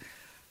strains,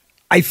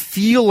 I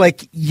feel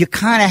like you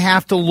kind of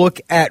have to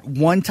look at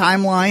one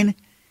timeline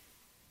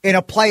and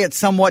apply it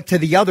somewhat to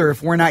the other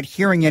if we're not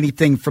hearing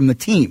anything from the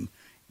team.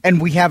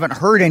 And we haven't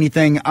heard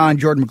anything on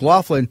Jordan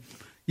McLaughlin.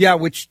 Yeah,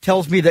 which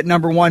tells me that,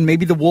 number one,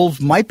 maybe the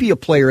Wolves might be a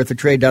player at the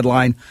trade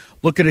deadline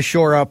looking to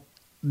shore up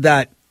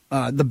that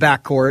the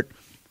backcourt,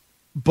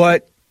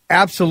 but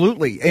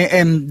absolutely,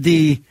 and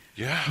the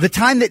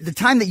time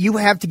that you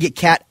have to get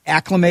Cat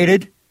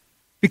acclimated,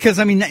 because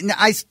I mean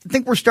I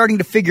think we're starting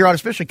to figure out,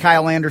 especially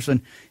Kyle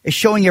Anderson is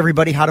showing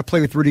everybody how to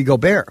play with Rudy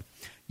Gobert.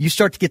 You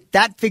start to get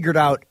that figured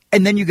out,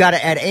 and then you got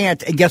to add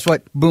Ant, and guess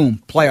what?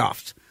 Boom,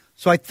 playoffs.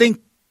 So I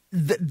think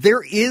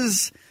there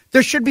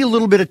should be a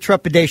little bit of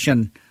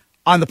trepidation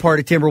on the part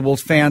of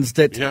Timberwolves fans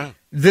that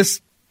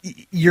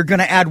you're going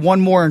to add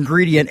one more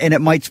ingredient and it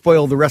might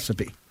spoil the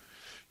recipe.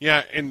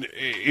 Yeah, and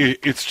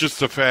it's just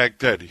the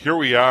fact that here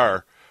we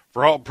are,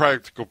 for all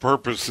practical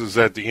purposes,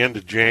 at the end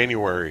of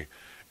January,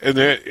 and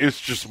it's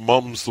just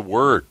mum's the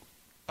word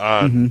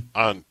on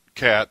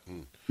Cat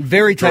and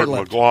very Jordan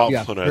tight-lipped.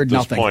 McLaughlin at this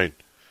nothing. point.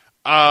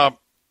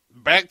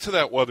 Back to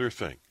that weather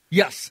thing.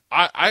 Yes.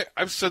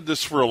 I've said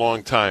this for a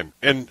long time,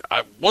 and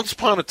once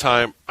upon a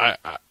time, I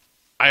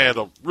had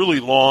a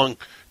really long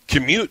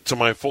commute to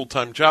my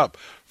full-time job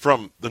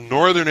from the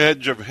northern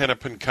edge of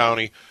Hennepin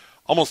County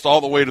almost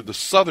all the way to the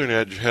southern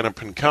edge of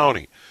Hennepin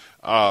County,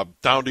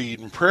 down to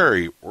Eden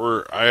Prairie,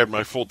 where I had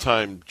my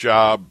full-time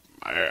job.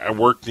 I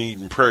worked in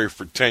Eden Prairie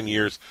for 10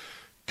 years.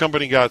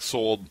 Company got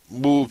sold,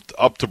 moved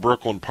up to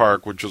Brooklyn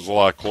Park, which is a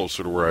lot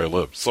closer to where I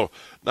live. So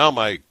now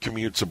my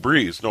commute's a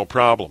breeze, no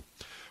problem.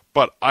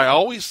 But I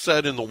always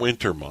said in the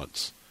winter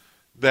months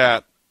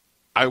that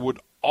I would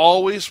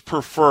always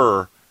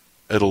prefer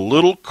it a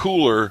little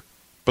cooler,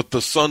 but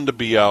the sun to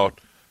be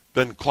out,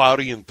 than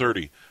cloudy and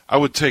 30. I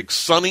would take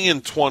sunny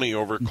and 20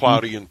 over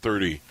cloudy and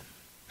 30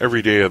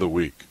 every day of the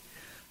week.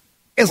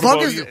 As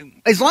long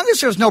as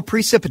there's no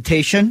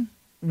precipitation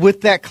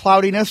with that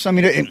cloudiness, I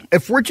mean,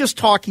 if we're just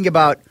talking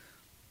about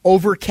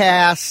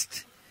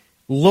overcast,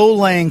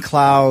 low-lying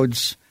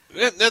clouds.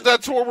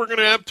 That's what we're going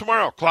to have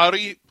tomorrow.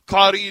 Cloudy,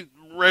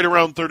 right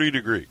around 30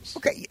 degrees.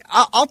 Okay,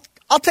 I'll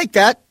take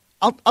that.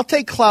 I'll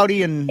take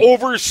cloudy and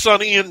over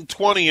sunny and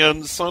 20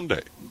 on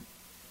Sunday.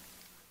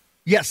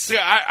 Yes. See,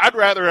 I'd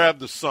rather have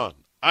the sun.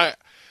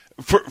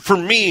 For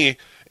me,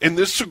 and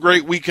this is a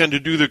great weekend to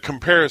do the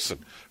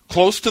comparison.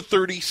 Close to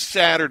 30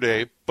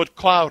 Saturday, but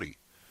cloudy.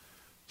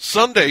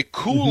 Sunday,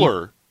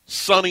 cooler,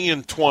 sunny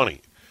and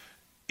 20.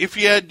 If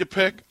you had to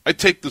pick, I'd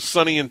take the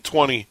sunny and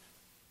 20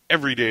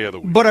 every day of the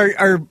week. But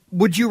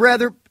would you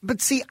rather?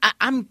 But see,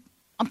 I'm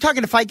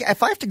talking if I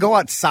have to go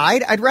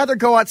outside, I'd rather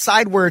go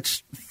outside where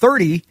it's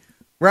 30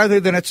 rather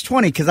than it's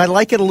 20 because I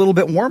like it a little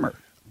bit warmer.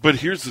 But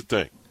here's the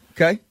thing.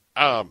 Okay.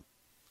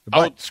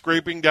 Out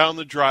scraping down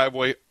the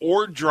driveway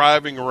or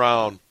driving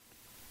around,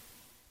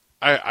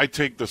 I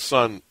take the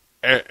sun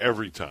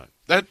every time.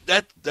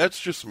 That's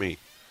just me.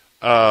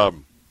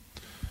 And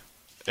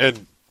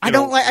I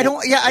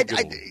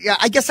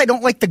guess I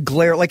don't like the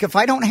glare. Like if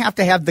I don't have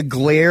to have the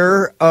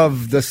glare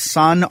of the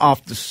sun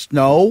off the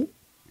snow,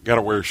 got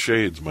to wear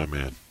shades, my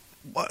man.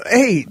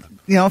 Hey,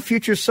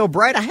 future's so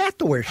bright, I have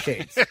to wear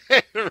shades.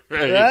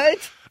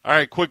 Right? All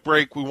right, quick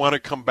break. We want to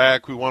come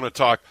back. We want to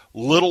talk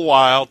Little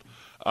Wild,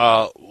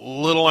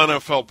 little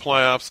NFL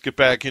playoffs. Get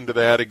back into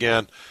that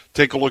again.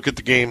 Take a look at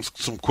the games,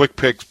 some quick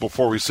picks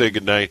before we say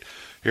goodnight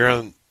here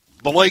on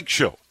The Lake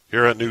Show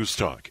here at News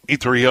Talk,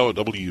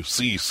 830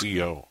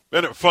 WCCO.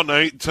 Been a fun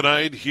night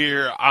tonight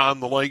here on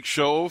The Lake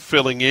Show,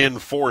 filling in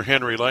for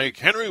Henry Lake.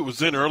 Henry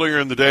was in earlier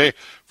in the day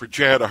for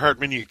Chad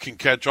Hartman. You can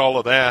catch all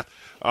of that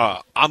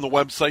on the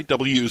website,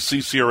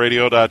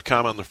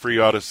 WCCOradio.com, on the free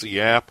Odyssey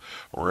app,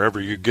 or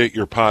wherever you get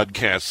your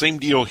podcast. Same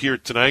deal here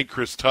tonight.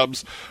 Chris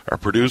Tubbs, our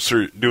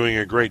producer, doing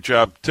a great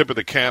job. Tip of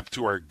the cap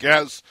to our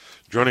guests.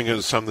 Joining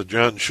us on the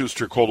John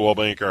Schuster Coldwell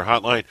Banker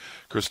Hotline,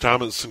 Chris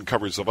Thomason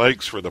covers the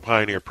Vikes for the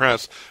Pioneer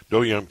Press.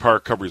 Do-Young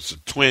Park covers the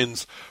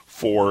Twins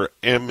for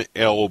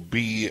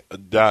MLB.com.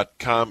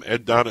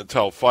 Ed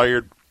Donatel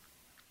fired.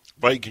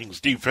 Vikings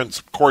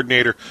defensive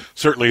coordinator,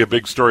 certainly a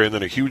big story, and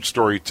then a huge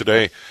story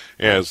today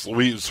as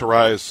Luis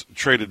Horizon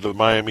traded to the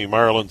Miami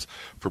Marlins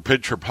for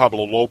pitcher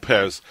Pablo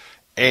Lopez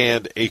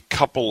and a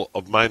couple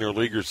of minor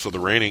leaguers. So the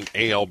reigning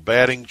AL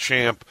batting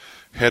champ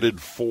headed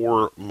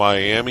for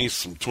Miami.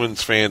 Some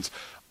Twins fans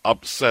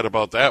upset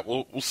about that.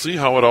 We'll see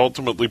how it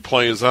ultimately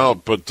plays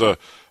out, but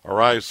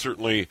Arise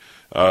certainly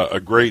a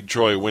great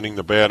joy winning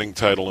the batting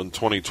title in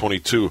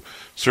 2022.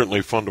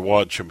 Certainly fun to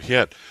watch him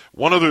hit.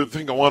 One other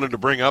thing I wanted to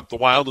bring up, the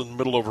Wild in the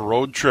middle of a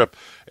road trip,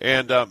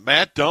 and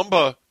Matt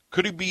Dumba,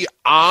 could he be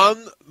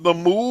on the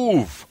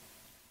move?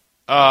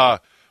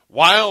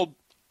 Wild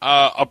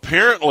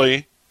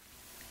apparently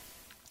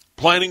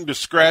planning to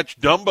scratch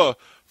Dumba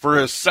for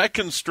his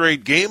second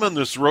straight game on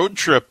this road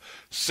trip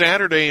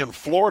Saturday in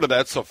Florida.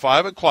 That's a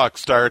 5 o'clock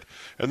start,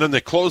 and then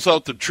they close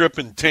out the trip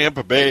in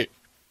Tampa Bay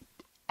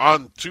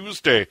on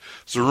Tuesday.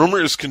 So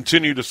rumors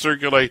continue to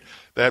circulate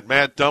that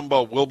Matt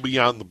Dumba will be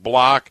on the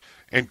block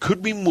and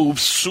could be moved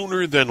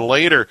sooner than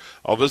later.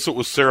 I'll visit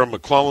with Sarah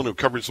McClellan, who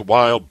covers the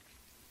Wild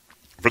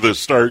for the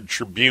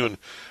Star-Tribune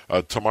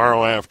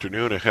tomorrow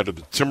afternoon ahead of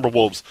the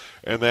Timberwolves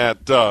and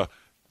that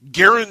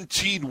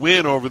guaranteed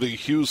win over the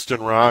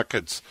Houston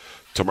Rockets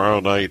tomorrow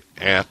night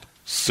at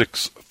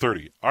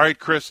 6:30. All right,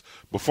 Chris,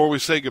 before we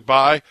say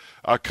goodbye,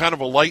 kind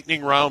of a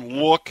lightning round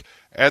look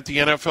at the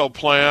NFL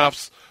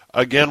playoffs.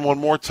 Again, one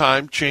more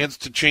time, chance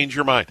to change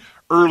your mind.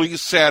 Early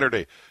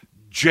Saturday,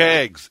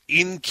 Jags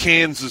in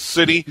Kansas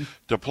City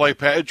to play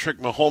Patrick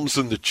Mahomes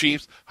and the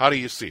Chiefs. How do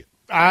you see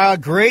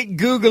it? Great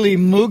googly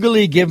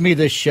moogly, give me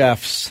the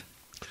chefs.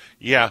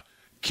 Yeah,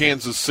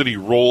 Kansas City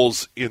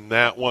rolls in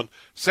that one.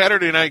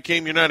 Saturday night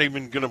game, you're not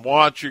even going to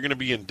watch. You're going to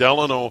be in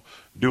Delano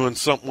doing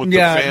something with the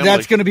family. Yeah,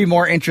 that's going to be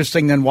more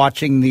interesting than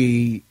watching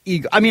the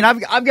Eagles. I mean,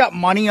 I've got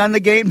money on the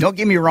game, don't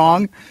get me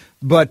wrong,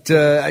 but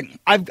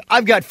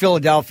I've got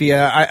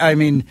Philadelphia. I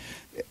mean,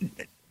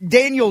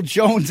 Daniel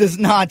Jones is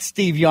not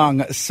Steve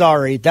Young.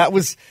 Sorry. That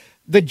was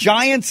the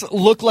Giants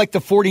look like the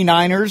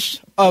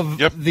 49ers of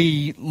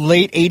the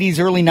late 80s,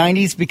 early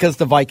 90s because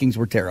the Vikings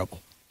were terrible.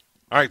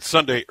 All right,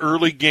 Sunday,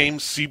 early game,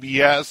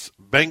 CBS,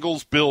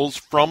 Bengals, Bills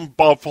from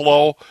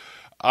Buffalo.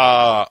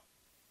 I'm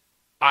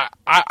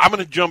going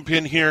to jump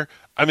in here.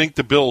 I think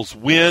the Bills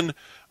win,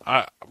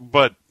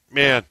 but,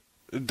 man,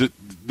 the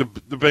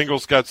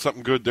Bengals got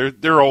something good.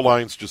 Their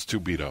O-line's just too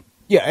beat up.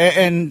 Yeah,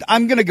 and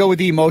I'm going to go with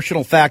the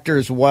emotional factor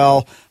as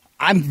well.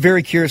 I'm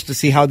very curious to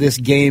see how this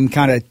game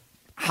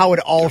how it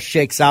all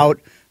shakes out.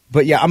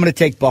 But, yeah, I'm going to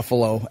take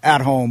Buffalo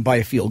at home by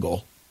a field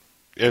goal.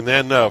 And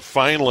then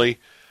finally,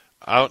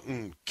 out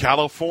in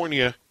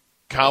California,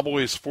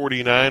 Cowboys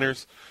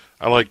 49ers.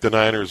 I like the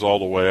Niners all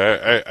the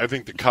way. I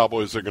think the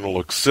Cowboys are going to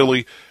look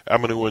silly.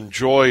 I'm going to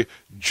enjoy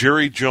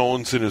Jerry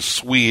Jones in his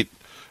suite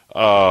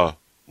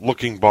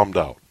looking bummed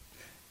out.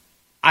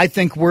 I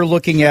think we're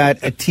looking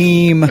at a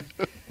team –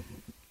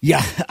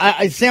 yeah,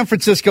 San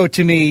Francisco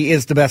to me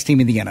is the best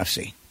team in the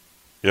NFC.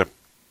 Yep,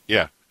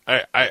 yeah,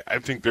 I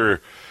think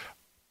they're.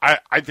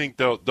 I think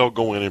they'll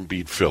go in and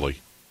beat Philly,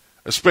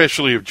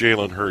 especially if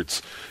Jalen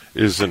Hurts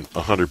isn't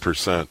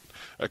 100%.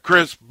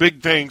 Chris,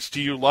 big thanks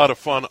to you. A lot of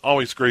fun.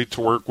 Always great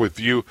to work with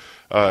you.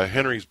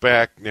 Henry's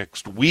back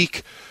next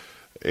week,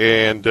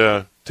 and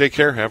take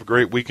care. Have a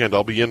great weekend.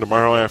 I'll be in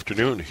tomorrow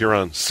afternoon here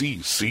on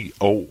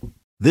CCO.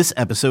 This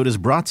episode is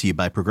brought to you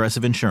by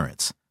Progressive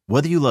Insurance.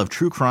 Whether you love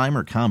true crime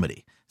or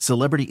comedy,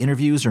 celebrity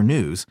interviews or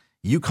news,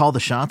 you call the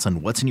shots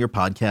on what's in your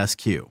podcast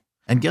queue.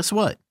 And guess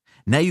what?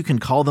 Now you can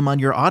call them on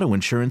your auto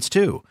insurance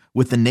too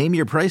with the Name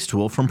Your Price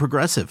tool from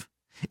Progressive.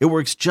 It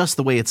works just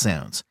the way it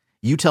sounds.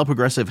 You tell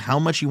Progressive how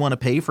much you want to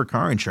pay for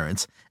car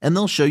insurance, and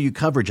they'll show you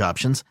coverage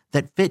options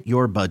that fit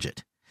your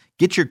budget.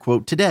 Get your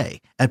quote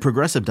today at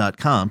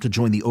Progressive.com to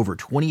join the over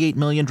 28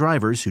 million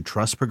drivers who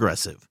trust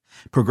Progressive.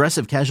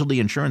 Progressive Casualty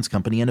Insurance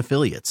Company and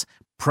Affiliates.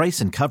 Price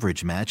and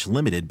coverage match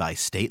limited by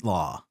state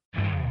law.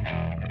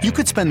 You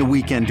could spend the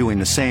weekend doing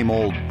the same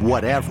old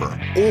whatever,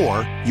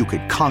 or you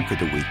could conquer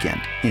the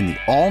weekend in the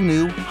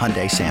all-new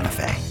Hyundai Santa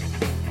Fe.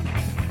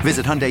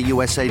 Visit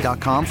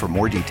HyundaiUSA.com for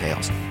more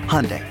details.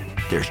 Hyundai,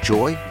 there's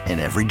joy in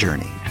every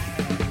journey.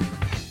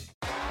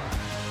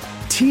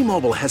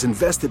 T-Mobile has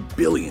invested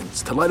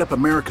billions to light up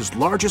America's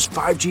largest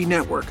 5G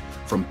network,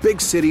 from big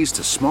cities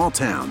to small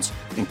towns,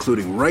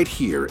 including right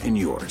here in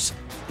yours.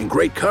 And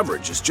great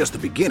coverage is just the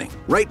beginning.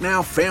 Right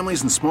now,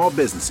 families and small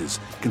businesses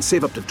can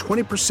save up to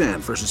 20%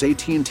 versus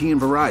AT&T and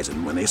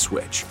Verizon when they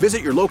switch.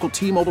 Visit your local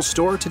T-Mobile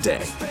store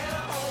today.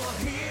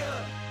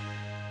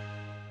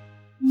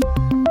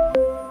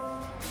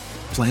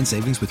 Plan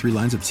savings with 3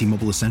 lines of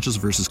T-Mobile Essentials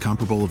versus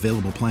comparable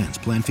available plans.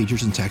 Plan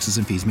features and taxes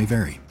and fees may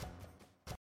vary.